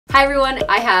Hi everyone,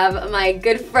 I have my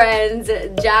good friends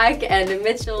Jack and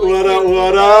Mitchell. What up,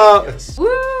 what up? Woo!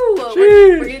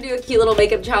 We're gonna do a cute little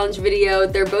makeup challenge video.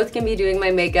 They're both gonna be doing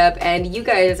my makeup and you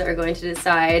guys are going to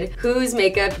decide whose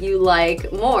makeup you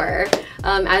like more.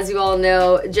 As you all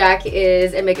know, Jack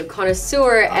is a makeup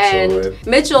connoisseur. Absolutely. And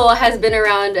Mitchell has been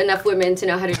around enough women to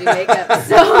know how to do makeup.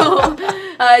 So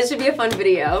it should be a fun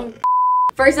video.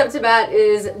 First up to bat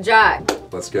is Jack.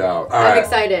 Let's go. I'm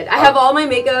excited. I have all my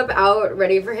makeup out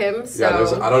ready for him. So yeah,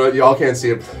 I don't know. Y'all can't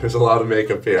see it. There's a lot of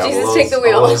makeup here. Jesus, take the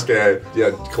wheel. I'm a little scared.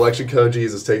 Yeah, collection code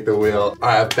Jesus, take the wheel. All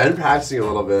right, I've been practicing a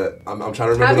little bit. I'm trying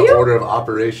to remember the order of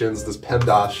operations. This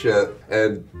PEMDAS shit,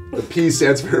 and the P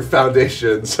stands for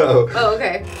foundation. So. Oh,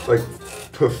 okay. Like,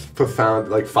 profound,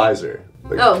 like Pfizer.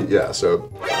 Like, oh. Yeah, so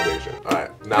foundation. Alright,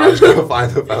 now I'm just gonna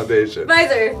find the foundation.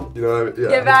 Pfizer. You know what I mean? Yeah.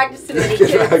 Get back to the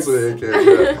Get back to the kids,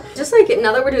 yeah. Just like,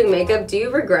 now that we're doing makeup, do you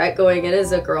regret going in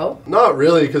as a girl? Not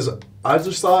really, because I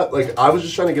just thought, like, I was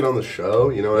just trying to get on the show,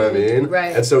 you know what I mean?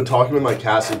 Right. And so talking with my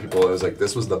casting people, it was like,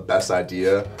 this was the best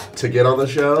idea to get on the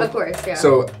show. Of course, yeah.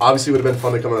 So obviously it would have been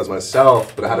fun to come in as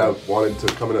myself, but had I wanted to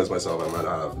come in as myself, I might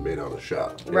not have made it on the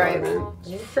show. You right. know what I mean?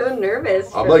 You're so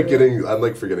nervous. I'm like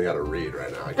forgetting how to read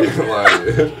right now. I can't lie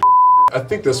to you. I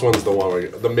think this one's the one where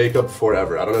the makeup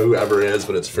forever. I don't know who ever is,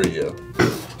 but it's for you.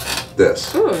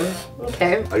 This.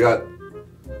 Okay. I got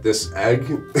this egg,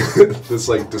 this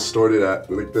like distorted,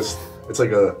 like this. It's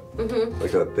like a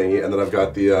like a thingy, and then I've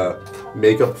got the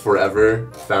Makeup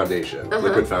Forever foundation,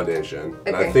 liquid foundation. Okay.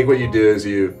 And I think what you do is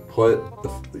you put,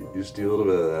 you just do a little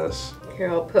bit of this. Here,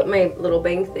 I'll put my little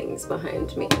bang things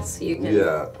behind me so you can.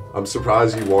 Yeah, I'm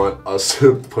surprised you want us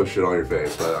to push it on your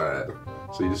face, but all right.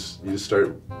 So you just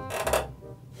start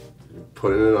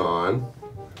putting it on.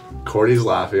 Courtney's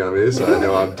laughing at me, so I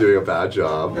know I'm doing a bad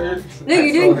job. No,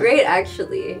 you're doing great,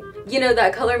 actually. You know,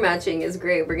 that color matching is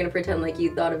great. We're gonna pretend like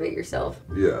you thought of it yourself.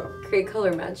 Yeah. Great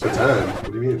color matching. Pretend?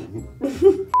 What do you mean?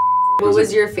 What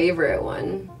was your favorite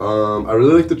one? I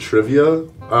really liked the trivia.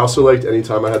 I also liked any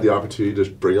time I had the opportunity to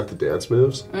just bring out the dance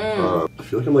moves. I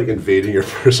feel like I'm like invading your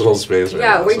personal space right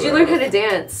now. Yeah, where'd you learn how to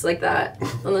dance like that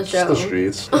on the show? Just the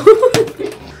streets.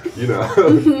 You know.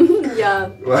 Yeah.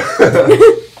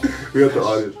 We got the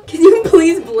audience. Can you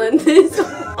please blend this?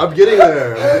 I'm getting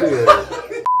there.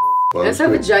 I just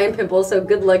have a giant pimple, so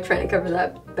good luck trying to cover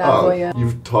that bad boy up.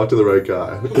 You've talked to the right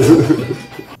guy.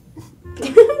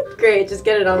 Great, just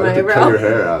get it on my eyebrow. Cut your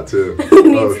hair out too.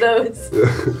 Who needs those? Yeah.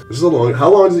 This is a long. How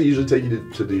long does it usually take you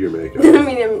to do your makeup? I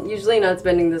mean, I'm usually not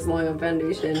spending this long on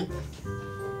foundation.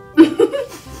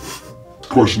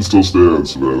 Question still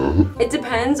stands, Savannah. It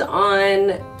depends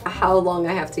on how long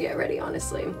I have to get ready,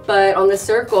 honestly. But on the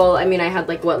circle, I mean, I had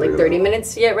like, what, like 30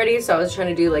 minutes to get ready, so I was trying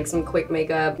to do like some quick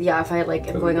makeup. Yeah, if I had like,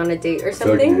 going on a date or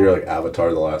something. I feel like you're like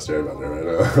Avatar: The Last Airbender right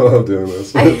now. I'm doing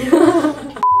this. Alright.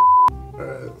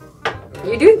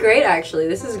 You're doing great, actually.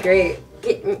 This is great.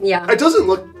 Yeah. It doesn't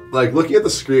look, like, looking at the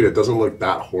screen, it doesn't look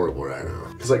that horrible right now.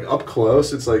 Because like up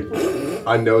close, it's like,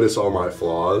 I notice all my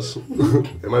flaws.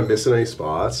 Am I missing any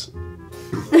spots?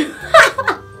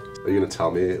 Are you gonna tell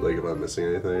me like if I'm missing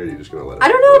anything, or are you just gonna let it? I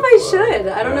don't know if I should.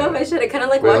 I don't know if I should. I kind of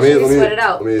like watching you sweat it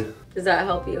out. Does that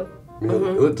help you?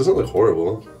 It doesn't look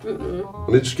horrible. Let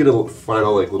me just get a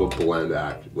final like little blend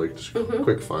act, like just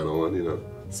quick final one, you know.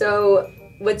 So,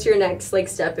 what's your next like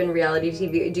step in reality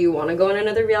TV? Do you want to go on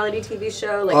another reality TV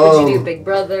show? Like, would you do Big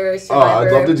Brother, Survivor?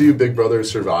 I'd love to do Big Brother,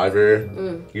 Survivor.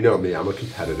 You know me, I'm a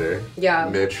competitor. Yeah.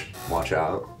 Mitch, watch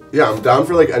out. Yeah, I'm down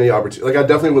for like any opportunity. Like, I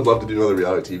definitely would love to do another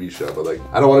reality TV show, but like,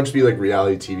 I don't want to just be like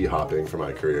reality TV hopping for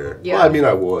my career. Yeah. Well, I mean,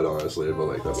 I would honestly, but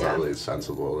like, that's not really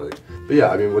sensible. Like, but yeah,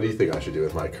 I mean, what do you think I should do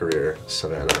with my career,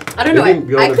 Savannah? I don't know.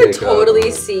 I could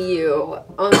totally see you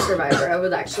on Survivor. I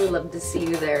would actually love to see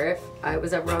you there. If I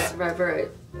was ever on Survivor,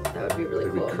 that would be really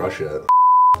cool. We'd crush it.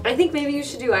 I think maybe you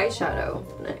should do eyeshadow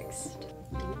next.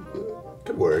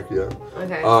 Could work, yeah.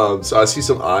 Okay. So I see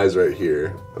some eyes right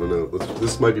here. I don't know.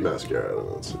 This might be mascara. I don't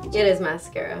know. Let's it is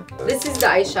mascara. This is the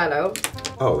eyeshadow.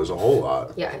 Oh, there's a whole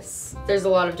lot. Yes. There's a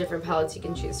lot of different palettes you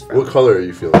can choose from. What color are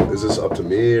you feeling? Is this up to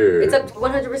me or? It's up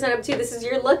 100% up to you. This is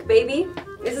your look, baby.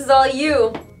 This is all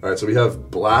you. All right. So we have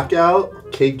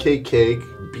Blackout, Cake,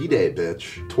 B-Day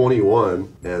Bitch,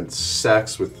 21, and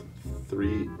Sex with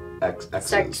 3 X's.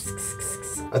 Sex.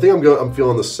 I think I'm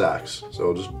feeling the sex, so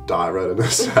I'll just dive right into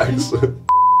sex.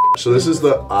 So this is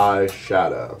the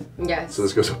eyeshadow. Yes. So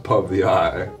this goes above the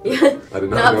eye. Yeah. I did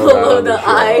not know below the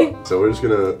eye. So we're just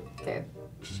gonna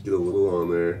just get a little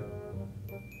on there.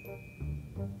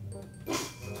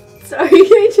 Sorry,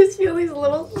 I just feel these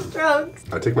little strokes.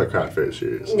 I take my craft very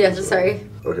seriously. Yeah, just sorry.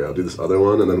 Okay, I'll do this other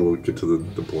one, and then we'll get to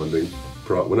the blending.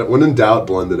 When in doubt,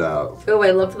 blend it out. Oh,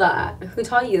 I love that. Who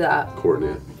taught you that?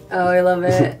 Courtney. Oh, I love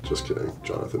it. Just kidding,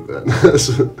 Jonathan Van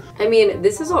Ness. I mean,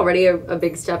 this is already a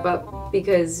big step up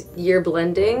because you're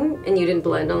blending and you didn't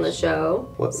blend on the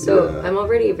show. What? So Yeah. I'm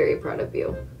already very proud of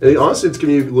you. And honestly, it's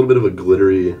giving you a little bit of a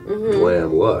glittery,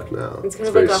 glam look now. It's kind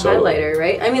of like a subtle. highlighter,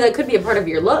 right? I mean, that could be a part of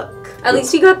your look. At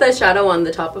least you got the shadow on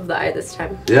the top of the eye this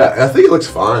time. Yeah, I think it looks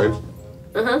fine.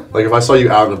 Uh-huh. Like, if I saw you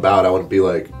out and about, I wouldn't be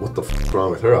like, what the f is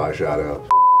wrong with her eyeshadow?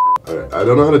 Alright, I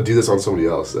don't know how to do this on somebody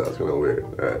else, though. It's kind of weird.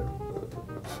 Alright.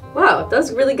 Wow, that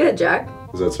was really good, Jack.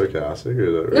 Is that sarcastic, or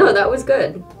is that No, that was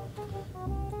good.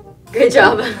 Good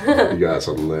job. You got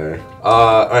something there.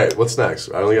 Alright, what's next?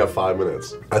 I only got 5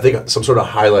 minutes. I think some sort of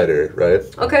highlighter, right?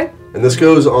 Okay. And this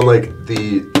goes on, like,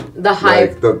 the high...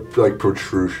 Like, the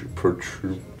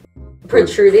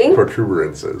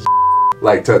protuberances.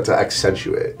 Like, to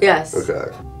accentuate. Yes.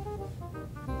 Okay.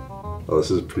 Oh,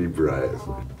 this is pretty bright.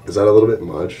 Is that a little bit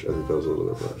much? I think that was a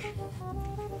little bit much.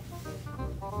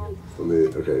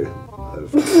 Okay. I've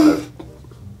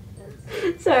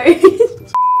Sorry.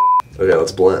 Okay,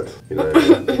 let's blend. You know what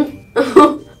I mean?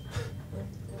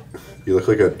 You look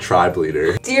like a tribe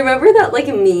leader. Do you remember that like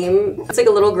meme? It's like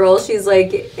a little girl, she's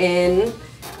like in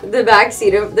the back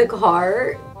seat of the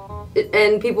car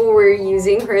and people were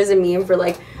using her as a meme for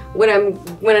like when I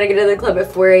get to the club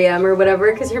at 4 a.m. or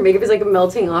whatever because her makeup is like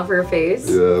melting off her face.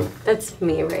 Yeah. That's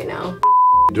me right now.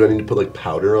 Do I need to put like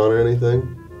powder on or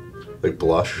anything? Like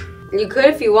blush? You could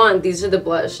if you want. These are the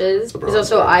blushes. There's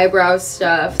also eyebrow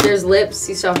stuff. There's lips.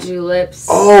 You still have to do lips.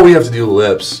 Oh, we have to do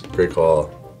lips. Great call.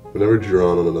 I've never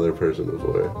drawn on another person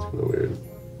before. It's kind of weird.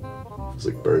 It's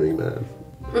like Burning Man.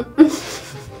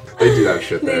 They do that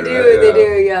shit there, They do, right? they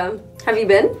do, yeah. Have you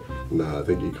been? No, I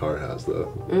think Ikar has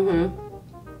though. Mm-hmm.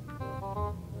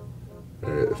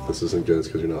 Alright, if this isn't good, it's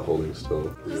because you're not holding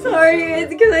still. Sorry, it's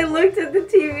because I looked at the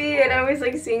TV and I was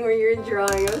like seeing where you're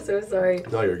drawing. I'm so sorry.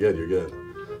 No, you're good, you're good.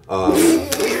 I'm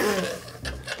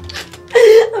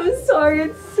sorry,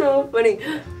 it's so funny.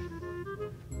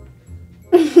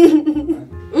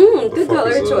 Good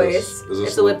color choice.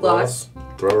 It's a lip gloss.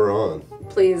 Throw her on.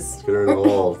 Please. Let's get her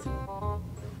involved.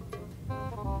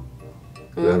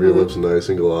 You have your lips nice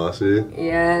and glossy.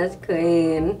 Yes,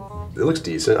 clean. It looks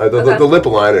decent. The lip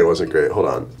liner wasn't great. Hold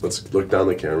on. Let's look down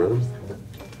the camera.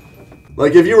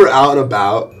 Like, if you were out and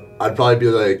about, I'd probably be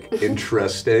like,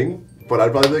 interesting. But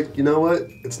I'd probably be like, you know what?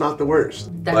 It's not the worst.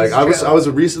 That's like, true. I was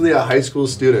recently a high school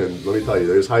student. Let me tell you,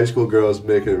 there's high school girls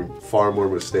making far more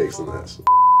mistakes than this.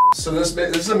 So this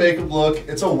is a makeup look.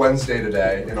 It's a Wednesday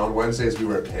today, and on Wednesdays we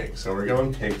wear pink. So we're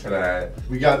going pink today.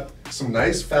 We got some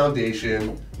nice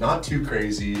foundation, not too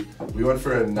crazy. We went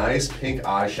for a nice pink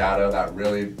eyeshadow that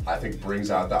really, I think,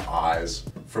 brings out the eyes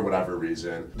for whatever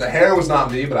reason. The hair was not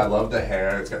me, but I love the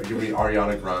hair. It's got giving me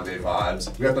Ariana Grande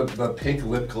vibes. We got the pink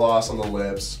lip gloss on the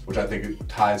lips, which I think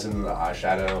ties into the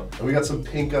eyeshadow. And we got some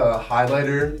pink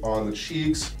highlighter on the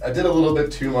cheeks. I did a little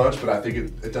bit too much, but I think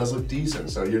it does look decent.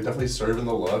 So you're definitely serving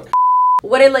the look.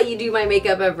 Would I let you do my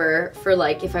makeup ever for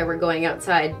like if I were going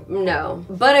outside? No.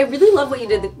 But I really love what you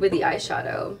did with the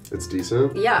eyeshadow. It's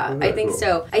decent? Yeah, Okay, I think cool.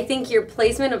 so. I think your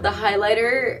placement of the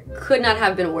highlighter could not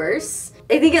have been worse.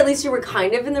 I think at least you were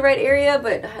kind of in the right area,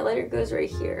 but highlighter goes right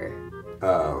here.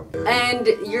 Oh. And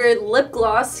your lip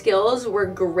gloss skills were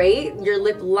great. Your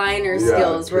lip liner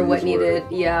skills were what needed.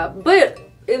 Yeah, but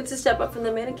it's a step up from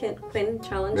the Mannequin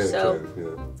challenge,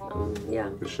 yeah.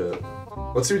 Good shit.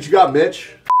 Let's see what you got,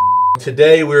 Mitch.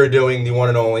 Today we're doing the one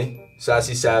and only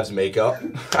Sassy Sav's makeup.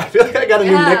 I feel like I got a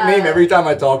new nickname every time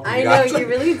I talk to you guys. I know, you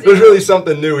really do. There's really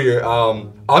something new here.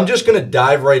 I'm just gonna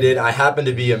dive right in. I happen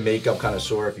to be a makeup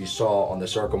connoisseur. If you saw on the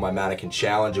Circle My Mannequin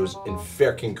challenge, it was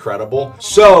freaking incredible.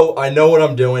 So I know what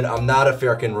I'm doing. I'm not a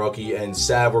freaking rookie. And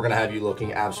Sav, we're gonna have you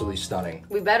looking absolutely stunning.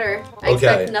 We better. I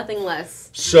expect nothing less.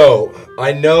 So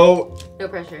I know. No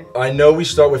pressure. I know we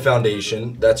start with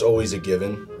foundation. That's always a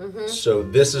given. So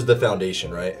this is the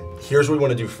foundation, right? Here's what we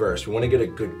want to do first. We want to get a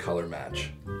good color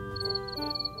match.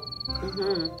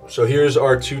 So here's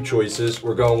our two choices.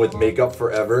 We're going with Makeup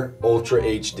Forever, Ultra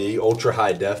HD, Ultra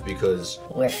High Def because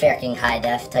we're freaking high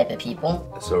def type of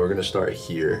people. So we're gonna start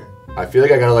here. I feel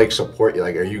like I gotta like support you.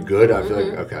 Like, are you good? I feel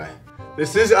like, okay.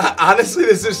 This is, honestly,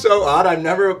 this is so odd. I've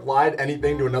never applied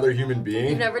anything to another human being.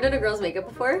 You've never done a girl's makeup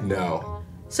before? No.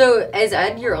 So, is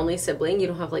Ed your only sibling? You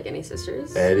don't have, like, any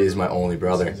sisters? Ed is my only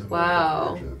brother.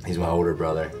 Wow. He's my older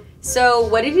brother. So,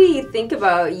 what did he think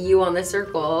about you on the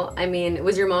Circle? I mean,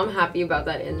 was your mom happy about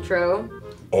that intro?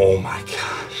 Oh my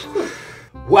gosh.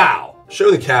 Wow.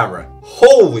 Show the camera.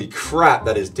 Holy crap,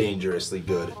 that is dangerously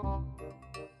good.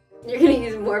 You're gonna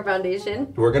use more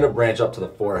foundation? We're gonna branch up to the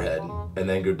forehead and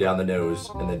then go down the nose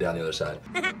and then down the other side.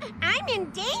 I'm in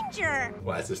danger.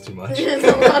 Why is this too much? It's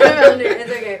a lot of foundation.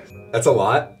 It's okay. That's a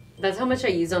lot? That's how much I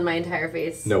use on my entire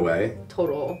face. No way.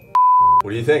 Total.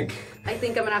 What do you think? I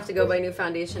think I'm gonna have to go buy new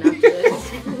foundation after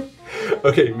this.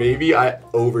 Okay, maybe I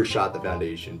overshot the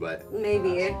foundation, but...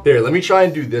 Maybe. Here, let me try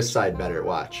and do this side better.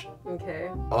 Watch. Okay.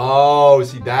 Oh,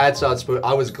 see, that's how it's supposed...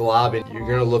 I was globbing. You're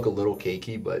gonna look a little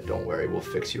cakey, but don't worry, we'll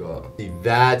fix you up. See,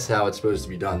 that's how it's supposed to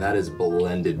be done. That is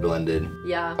blended.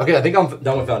 Yeah. Okay, I think I'm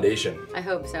done with foundation. I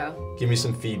hope so. Give me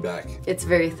some feedback. It's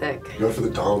very thick. You going for the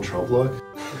Donald Trump look?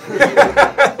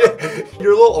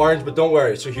 You're a little orange, but don't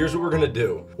worry. So here's what we're gonna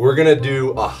do. We're gonna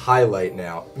do a highlight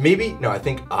now. Maybe, no, I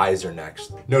think eyes are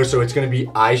next. No, so it's gonna be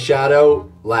eyeshadow,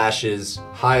 lashes,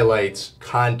 highlights,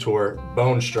 contour,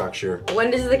 bone structure. When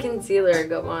does the concealer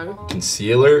go on?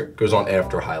 Concealer goes on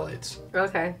after highlights.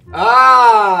 Okay.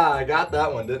 Ah, I got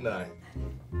that one, didn't I?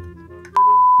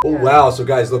 Oh wow, so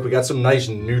guys, look, we got some nice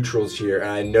neutrals here,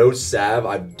 and I know Sav,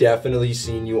 I've definitely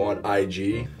seen you on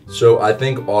IG. So I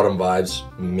think autumn vibes,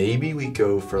 maybe we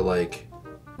go for like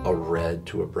a red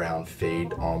to a brown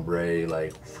fade ombre,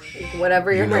 like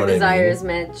whatever your you know heart what I desires,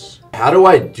 mean? Mitch. How do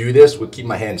I do this with keep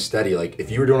my hand steady? Like if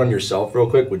you were doing it on yourself real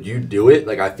quick, would you do it?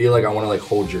 Like I feel like I want to like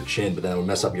hold your chin, but then it would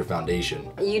mess up your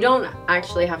foundation. You don't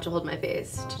actually have to hold my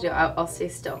face to do it. I'll stay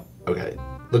still. Okay.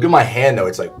 Look at my hand though,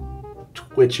 it's like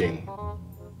twitching.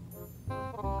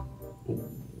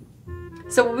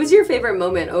 So what was your favorite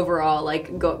moment overall,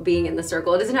 like being in the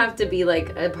circle? It doesn't have to be like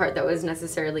a part that was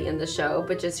necessarily in the show,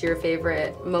 but just your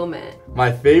favorite moment.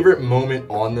 My favorite moment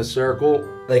on the circle,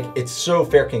 like it's so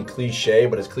freaking cliche,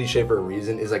 but it's cliche for a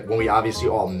reason, is like when we obviously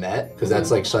all met, because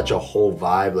that's like such a whole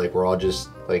vibe. Like we're all just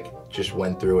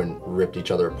went through and ripped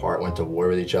each other apart, went to war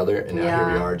with each other, and now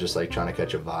here we are just like trying to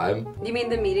catch a vibe. You mean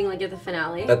the meeting like at the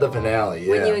finale? At the finale,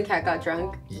 yeah. When you and Kat got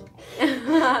drunk?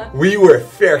 We were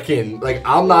freaking, like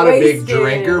I'm not a big Wasted.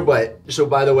 drinker, but so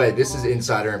by the way, this is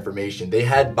insider information. They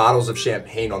had bottles of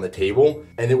champagne on the table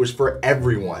and it was for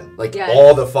everyone. Like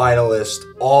all the finalists,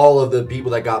 all of the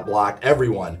people that got blocked,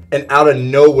 everyone. And out of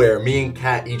nowhere, me and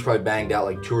Kat each probably banged out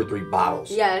like 2 or 3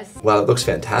 bottles. Yes. Wow, it looks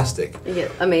fantastic. Yeah,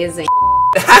 amazing.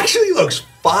 It actually looks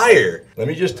fire. Let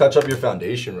me just touch up your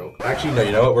foundation real quick. Actually, no,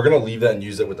 you know what? We're gonna leave that and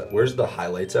use it with that. Where's the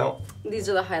highlights out? These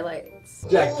are the highlights.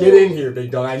 Jack, get in here,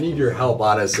 big dog. I need your help,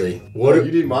 honestly. What do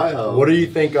you need my help? What do you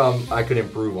think I could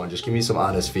improve on? Just give me some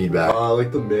honest feedback. I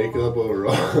like the makeup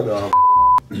overall. No.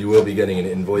 You will be getting an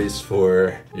invoice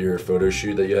for your photo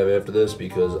shoot that you have after this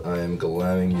because I am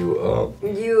glamming you up.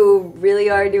 You really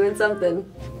are doing something.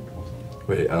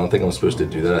 Wait, I don't think I'm supposed to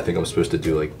do that. I think I'm supposed to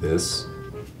do like this.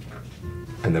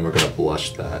 And then we're gonna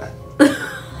blush that.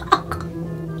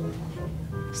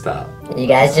 Stop. You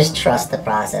guys just trust the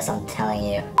process, I'm telling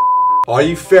you. All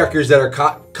you feckers that are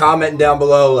commenting down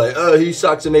below like, oh, he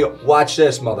sucks at makeup. Watch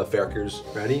this, motherfuckers.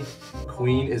 Ready?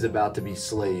 Queen is about to be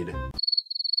slayed.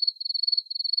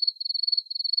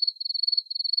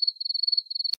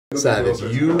 Sav, if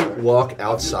you walk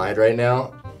outside right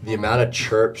now, the amount of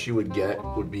chirps you would get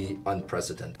would be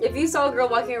unprecedented. If you saw a girl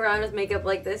walking around with makeup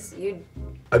like this,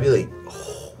 I'd be like,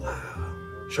 oh,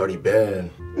 wow, shorty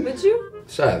bad. Would you?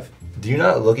 Sav, do you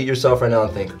not look at yourself right now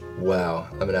and think, wow,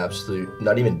 I'm an absolute,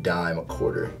 not even dime, a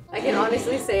quarter? I can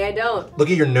honestly say I don't. Look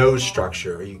at your nose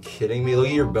structure. Are you kidding me? Look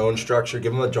at your bone structure.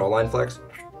 Give them a jawline flex.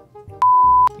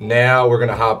 Now we're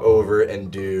gonna hop over and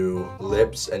do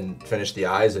lips and finish the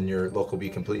eyes and your look will be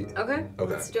complete. Okay,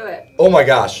 Okay. let's do it. Oh my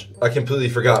gosh, I completely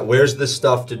forgot. Where's the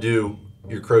stuff to do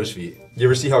your crow's feet? You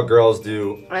ever see how girls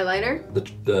do Eyeliner?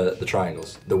 the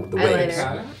triangles, the wings?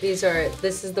 Eyeliner.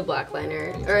 This is the black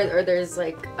liner. Or there's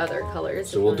like other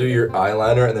colors. So we'll do your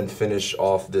eyeliner and then finish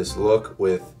off this look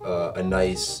with a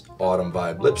nice autumn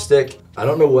vibe lipstick. I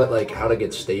don't know how to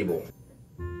get stable.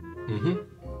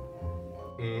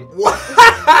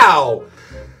 Wow!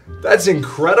 That's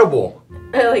incredible.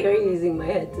 I like are using my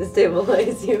head to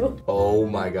stabilize you. Oh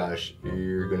my gosh,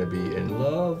 you're gonna be in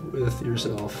love with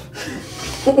yourself.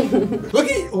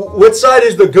 Look at, what side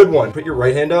is the good one? Put your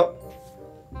right hand up.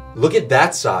 Look at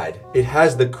that side. It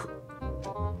has the,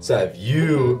 Sav,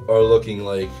 you are looking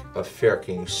like a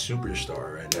freaking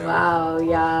superstar right now. Wow,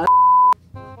 yeah.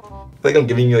 I feel like I'm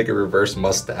giving you like a reverse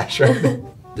mustache right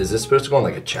now. Is this supposed to go on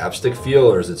like a chapstick feel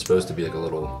or is it supposed to be like a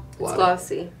little It's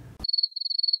glossy.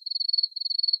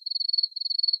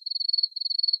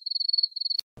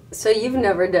 So you've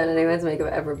never done anyone's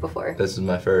makeup ever before? This is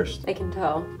my first. I can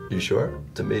tell. You sure?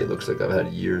 To me, it looks like I've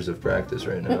had years of practice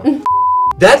right now.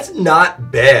 That's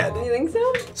not bad. You think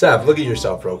so? Sav, look at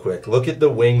yourself real quick. Look at the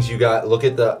wings you got. Look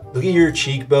at your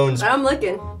cheekbones I'm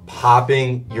looking.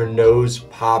 popping, your nose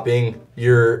popping.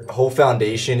 Your whole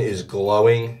foundation is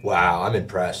glowing. Wow, I'm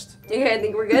impressed. Okay, I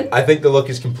think we're good. I think the look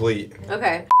is complete.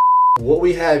 Okay. What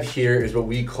we have here is what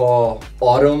we call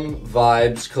Autumn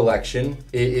Vibes Collection.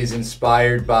 It is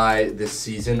inspired by the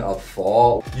season of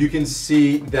fall. You can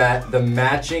see that the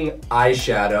matching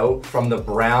eyeshadow from the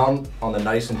brown on the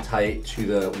nice and tight to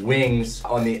the wings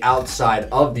on the outside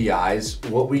of the eyes,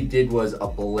 what we did was a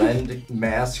blend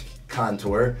mask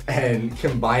contour and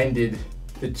combined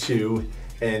the two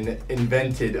and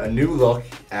invented a new look,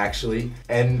 actually.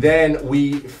 And then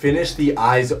we finished the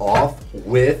eyes off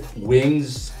with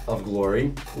Wings of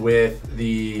Glory, with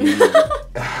the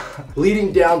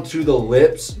leading down to the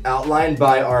lips, outlined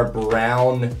by our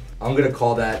brown, I'm gonna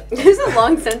call that... This is a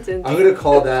long sentence. I'm gonna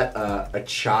call that a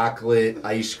chocolate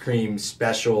ice cream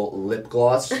special lip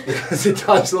gloss, because it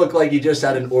does look like you just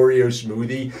had an Oreo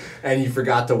smoothie and you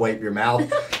forgot to wipe your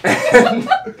mouth. And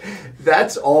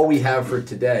that's all we have for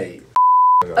today.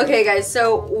 Okay guys,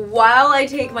 so while I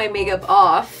take my makeup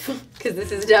off, because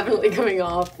this is definitely coming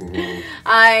off,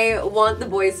 I want the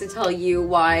boys to tell you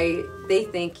why they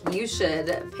think you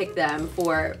should pick them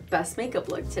for best makeup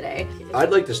look today. I'd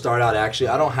like to start out, actually,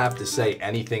 I don't have to say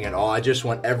anything at all. I just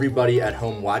want everybody at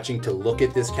home watching to look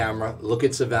at this camera, look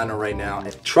at Savannah right now,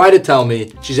 and try to tell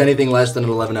me she's anything less than an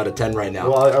 11 out of 10 right now.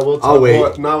 Well, I will tell you.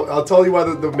 Well, now, I'll tell you why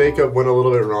the makeup went a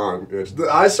little bit wrong. The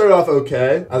eyes started off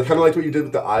okay. I kind of liked what you did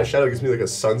with the eyeshadow. It gives me like a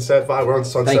sunset vibe. We're on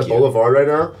Sunset Boulevard right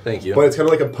now. Thank you. But it's kind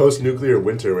of like a post-nuclear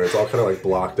winter where it's all kind of like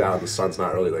blocked out and the sun's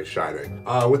not really like shining.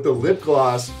 With the lip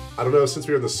gloss, I don't know, since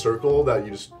we were in the circle that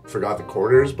you just forgot the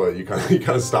corners, but you kind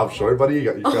of stopped short, buddy.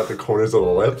 You got the corners of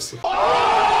the lips.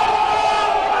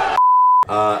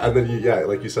 And then yeah,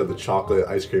 like you said, the chocolate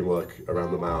ice cream look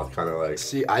around the mouth, kind of like.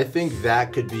 See, I think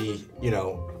that could be, you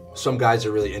know, some guys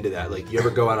are really into that. Like, you ever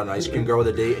go out on an ice cream girl with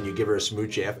a date and you give her a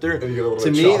smooch after? And you get a little to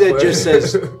me, chocolate. that just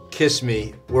says, kiss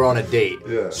me, we're on a date.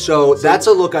 Yeah. So that's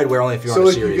a look I'd wear only if you're on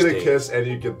a serious date. So you get a kiss and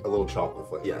you get a little chocolate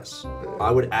flavor. Yes. Yeah.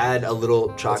 I would add a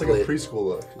little chocolate. It's like a preschool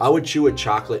look. I would chew a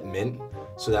chocolate mint.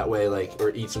 So that way, like, or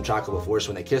eat some chocolate before, so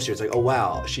when they kiss you, it's like, oh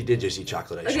wow, she did just eat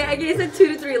chocolate ice cream. Okay, I gave it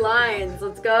 2 to 3 lines.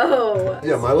 Let's go.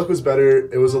 Yeah, my look was better.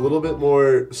 It was a little bit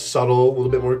more subtle, a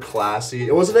little bit more classy.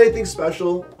 It wasn't anything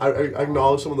special. I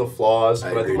acknowledge some of the flaws,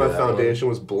 but I think my foundation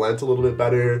was blent a little bit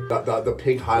better. The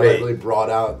pink highlight really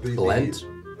brought out the... Blent?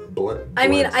 I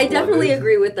mean, I definitely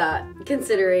agree with that,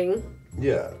 considering...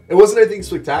 Yeah. It wasn't anything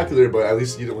spectacular, but at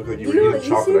least you didn't look like you were eating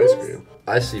chocolate ice cream.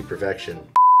 I see perfection.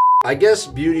 I guess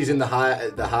beauty's in the eye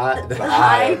of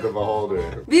the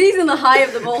beholder. Beauty's in the high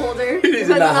of the beholder. Beauty's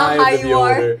in the eye of the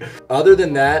beholder. Other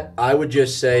than that, I would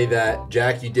just say that,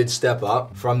 Jack, you did step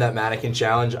up from that mannequin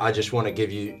challenge. I just want to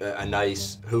give you a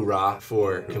nice hoorah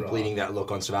for completing that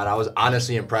look on Savannah. I was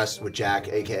honestly impressed with Jack,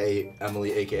 aka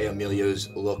Emily, aka Emilio's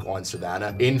look on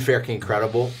Savannah. In fair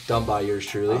incredible, done by yours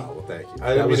truly. Oh, well, thank you.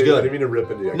 That was good. I didn't mean to rip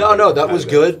into you. No, that was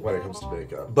good. When it comes to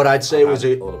makeup. But I'd say it was a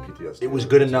little PTSD. It was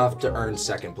good enough to earn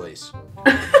second place.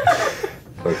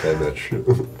 Okay, Mitch.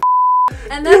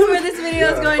 And that's where this video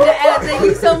is going to end. Thank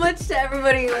you so much to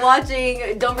everybody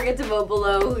watching. Don't forget to vote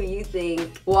below who you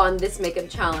think won this makeup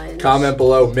challenge. Comment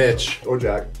below, Mitch. Or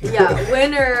Jack. Yeah,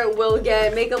 winner will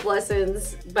get makeup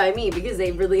lessons by me because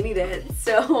they really need it.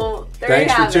 So there you have it.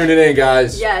 Thanks for tuning in,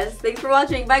 guys. Yes, thanks for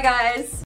watching. Bye, guys.